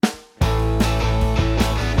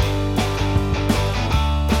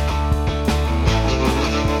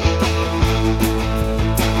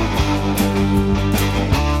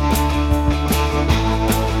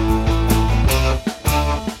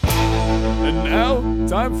Now,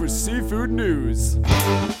 time for Seafood News.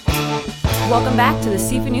 Welcome back to the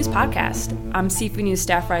Seafood News Podcast. I'm Seafood News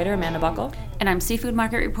staff writer Amanda Buckle. And I'm Seafood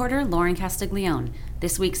Market Reporter Lauren Castiglione.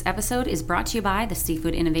 This week's episode is brought to you by the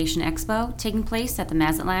Seafood Innovation Expo, taking place at the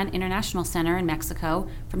Mazatlan International Center in Mexico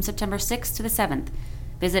from September 6th to the 7th.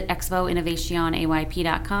 Visit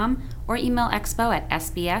expoinnovationayp.com or email expo at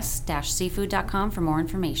sbs-seafood.com for more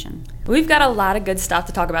information. We've got a lot of good stuff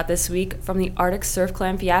to talk about this week, from the Arctic surf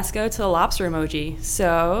clam fiasco to the lobster emoji.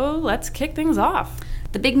 So let's kick things off.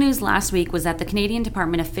 The big news last week was that the Canadian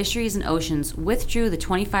Department of Fisheries and Oceans withdrew the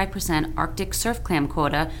 25% Arctic surf clam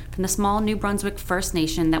quota from the small New Brunswick First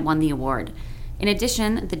Nation that won the award. In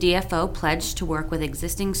addition, the DFO pledged to work with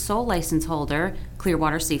existing sole license holder,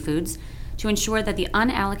 Clearwater Seafoods, to ensure that the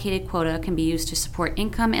unallocated quota can be used to support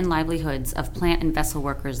income and livelihoods of plant and vessel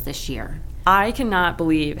workers this year. I cannot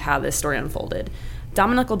believe how this story unfolded.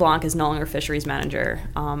 Dominic LeBlanc is no longer fisheries manager,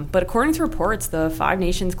 but according to reports, the Five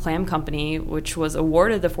Nations Clam Company, which was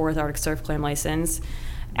awarded the fourth Arctic surf clam license,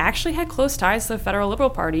 actually had close ties to the federal Liberal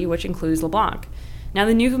Party, which includes LeBlanc. Now,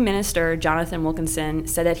 the new minister, Jonathan Wilkinson,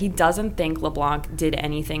 said that he doesn't think LeBlanc did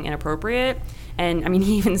anything inappropriate. And,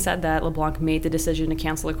 he even said that LeBlanc made the decision to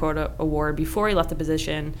cancel the quota award before he left the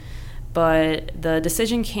position. But the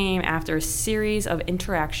decision came after a series of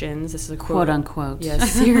interactions. This is a quote unquote. Yeah,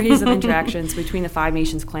 series of interactions between the Five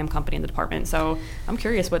Nations Clam Company and the department. So I'm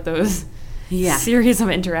curious what those series of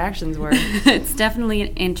interactions were. It's definitely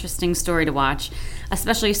an interesting story to watch,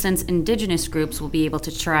 especially since Indigenous groups will be able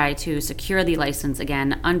to try to secure the license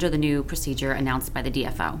again under the new procedure announced by the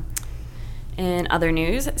DFO. In other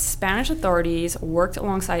news, Spanish authorities worked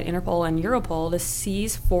alongside Interpol and Europol to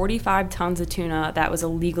seize 45 tons of tuna that was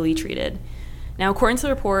illegally treated. Now, according to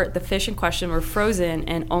the report, the fish in question were frozen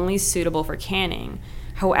and only suitable for canning.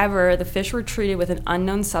 However, the fish were treated with an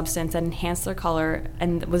unknown substance that enhanced their color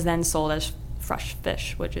and was then sold as fresh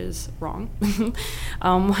fish, which is wrong.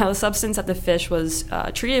 While the substance that the fish was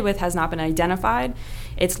treated with has not been identified,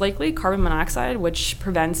 it's likely carbon monoxide, which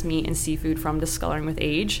prevents meat and seafood from discoloring with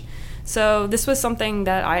age. So this was something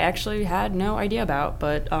that I actually had no idea about,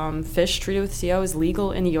 but fish treated with CO is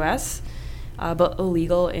legal in the U.S., but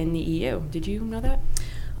illegal in the EU. Did you know that?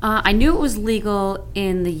 I knew it was legal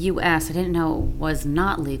in the U.S. I didn't know it was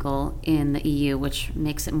not legal in the EU, which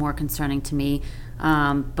makes it more concerning to me.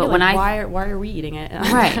 But why are we eating it?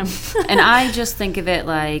 Right. And I just think of it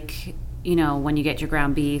like, when you get your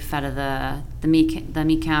ground beef out of the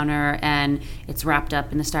meat counter and it's wrapped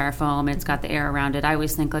up in the styrofoam and it's got the air around it, I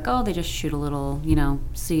always think like, oh, they just shoot a little,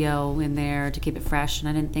 CO in there to keep it fresh, and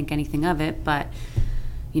I didn't think anything of it. But,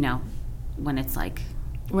 when it's like...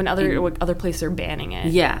 When other places are banning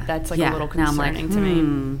it. Yeah. That's a little concerning to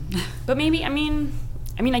me. But maybe, I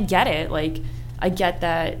get it. Like, I get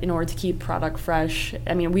that in order to keep product fresh,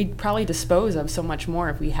 we'd probably dispose of so much more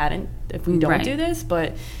if we don't do this.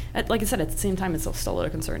 But like I said, at the same time, it's still a little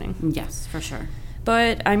concerning. Yes, for sure.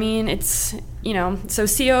 But, it's, so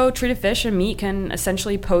CO treated fish and meat can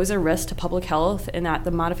essentially pose a risk to public health in that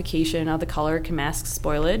the modification of the color can mask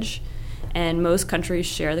spoilage. And most countries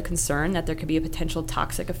share the concern that there could be a potential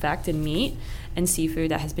toxic effect in meat and seafood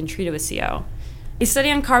that has been treated with CO. A study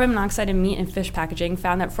on carbon monoxide in meat and fish packaging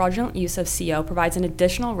found that fraudulent use of CO provides an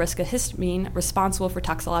additional risk of histamine responsible for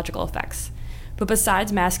toxicological effects. But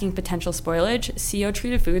besides masking potential spoilage,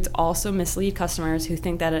 CO-treated foods also mislead customers who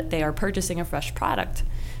think that they are purchasing a fresh product.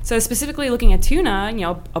 So specifically looking at tuna,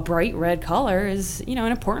 a bright red color is, an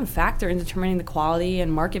important factor in determining the quality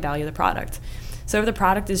and market value of the product. So if the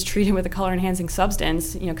product is treated with a color-enhancing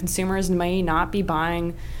substance, consumers may not be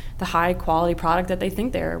buying the high-quality product that they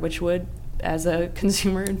think they are, which would, as a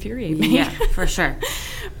consumer, infuriate me. Yeah, for sure.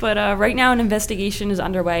 But right now, an investigation is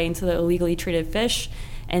underway into the illegally treated fish,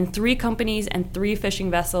 and 3 companies and 3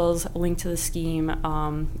 fishing vessels linked to the scheme,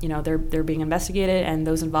 they're being investigated, and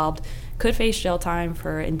those involved could face jail time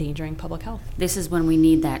for endangering public health. This is when we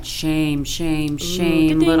need that shame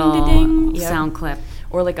Ooh, little sound clip.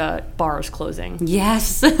 Or like a bars closing.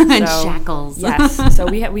 Yes, and shackles. Yes. So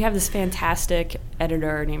we have this fantastic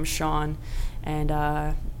editor named Sean,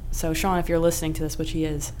 and so Sean, if you're listening to this, which he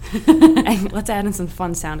is, and let's add in some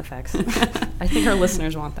fun sound effects. I think our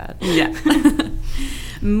listeners want that. Yeah.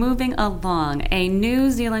 Moving along, a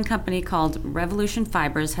New Zealand company called Revolution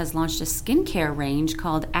Fibers has launched a skincare range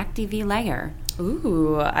called Active Layer.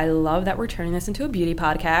 Ooh, I love that we're turning this into a beauty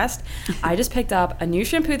podcast. I just picked up a new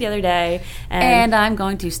shampoo the other day. And I'm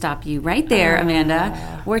going to stop you right there,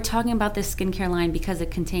 Amanda. We're talking about this skincare line because it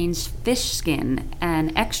contains fish skin,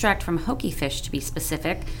 an extract from hoki fish to be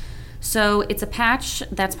specific. So it's a patch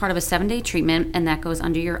that's part of a 7-day treatment, and that goes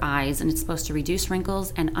under your eyes, and it's supposed to reduce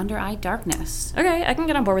wrinkles and under-eye darkness. Okay, I can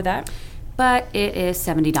get on board with that. but it is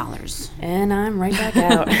 $70. And I'm right back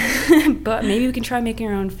out. But maybe we can try making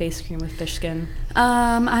our own face cream with fish skin.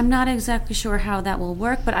 I'm not exactly sure how that will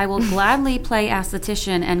work, but I will gladly play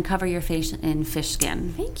aesthetician and cover your face in fish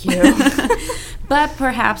skin. Thank you. But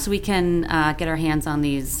perhaps we can get our hands on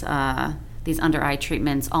these under-eye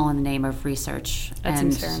treatments all in the name of research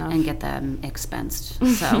Seems fair enough. And get them expensed.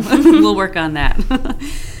 So we'll work on that.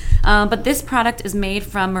 But this product is made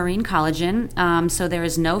from marine collagen, so there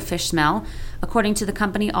is no fish smell. According to the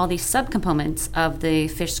company, all the subcomponents of the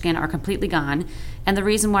fish skin are completely gone. And the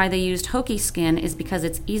reason why they used Hoki skin is because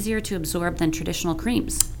it's easier to absorb than traditional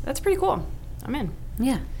creams. That's pretty cool. I'm in.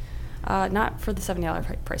 Yeah. Not for the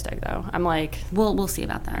 $70 price tag, though. I'm like... We'll see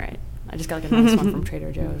about that. All right. I just got like a nice one from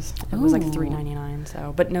Trader Joe's. It was like Ooh. $3.99,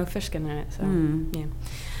 so, but no fish skin in it, so, yeah.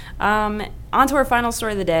 On to our final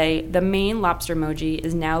story of the day. The Maine lobster emoji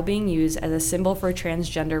is now being used as a symbol for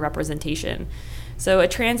transgender representation. So a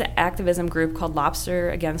trans activism group called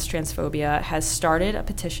Lobster Against Transphobia has started a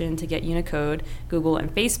petition to get Unicode, Google,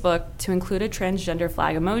 and Facebook to include a transgender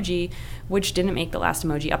flag emoji, which didn't make the last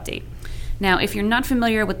emoji update. Now, if you're not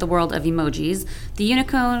familiar with the world of emojis, the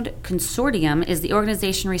Unicode Consortium is the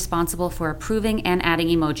organization responsible for approving and adding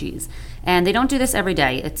emojis. And they don't do this every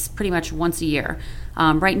day. It's pretty much once a year.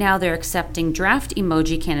 Right now, they're accepting draft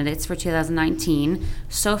emoji candidates for 2019.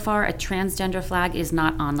 So far, a transgender flag is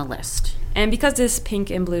not on the list. And because this pink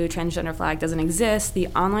and blue transgender flag doesn't exist, the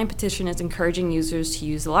online petition is encouraging users to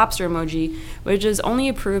use the lobster emoji, which is only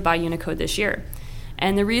approved by Unicode this year.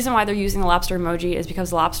 And the reason why they're using the lobster emoji is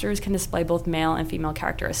because lobsters can display both male and female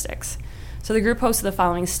characteristics. So the group posted the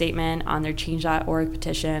following statement on their Change.org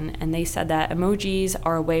petition, and they said that emojis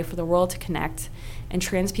are a way for the world to connect, and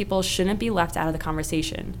trans people shouldn't be left out of the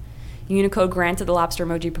conversation. Unicode granted the lobster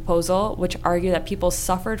emoji proposal, which argued that people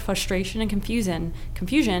suffered frustration and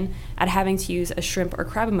confusion at having to use a shrimp or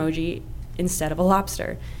crab emoji instead of a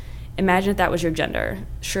lobster. Imagine if that was your gender.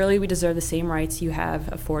 Surely we deserve the same rights you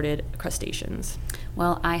have afforded crustaceans.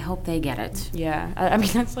 Well, I hope they get it. Yeah, I mean,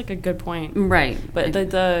 that's like a good point. Right. But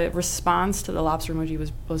the response to the lobster emoji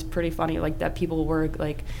was pretty funny. Like, that people were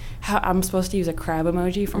like, how I'm supposed to use a crab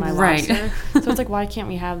emoji for my Right. lobster? So it's like, why can't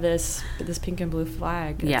we have this pink and blue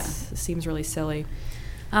flag? It seems really silly.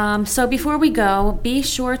 So before we go, be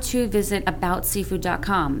sure to visit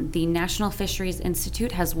aboutseafood.com. The National Fisheries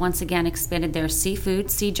Institute has once again expanded their Seafood,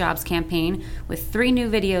 Sea Jobs campaign with 3 new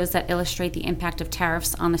videos that illustrate the impact of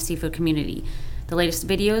tariffs on the seafood community. The latest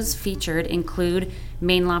videos featured include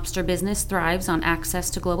Maine lobster business thrives on access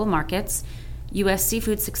to global markets, U.S.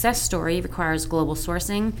 seafood success story requires global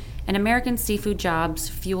sourcing, and American seafood jobs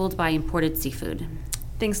fueled by imported seafood.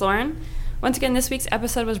 Thanks, Lauren. Once again, this week's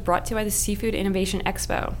episode was brought to you by the Seafood Innovation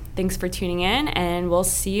Expo. Thanks for tuning in, and we'll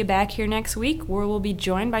see you back here next week, where we'll be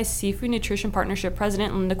joined by Seafood Nutrition Partnership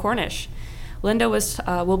President Linda Cornish. Linda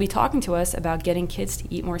will be talking to us about getting kids to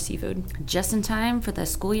eat more seafood. Just in time for the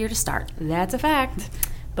school year to start. That's a fact.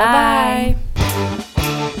 Bye. Bye-bye.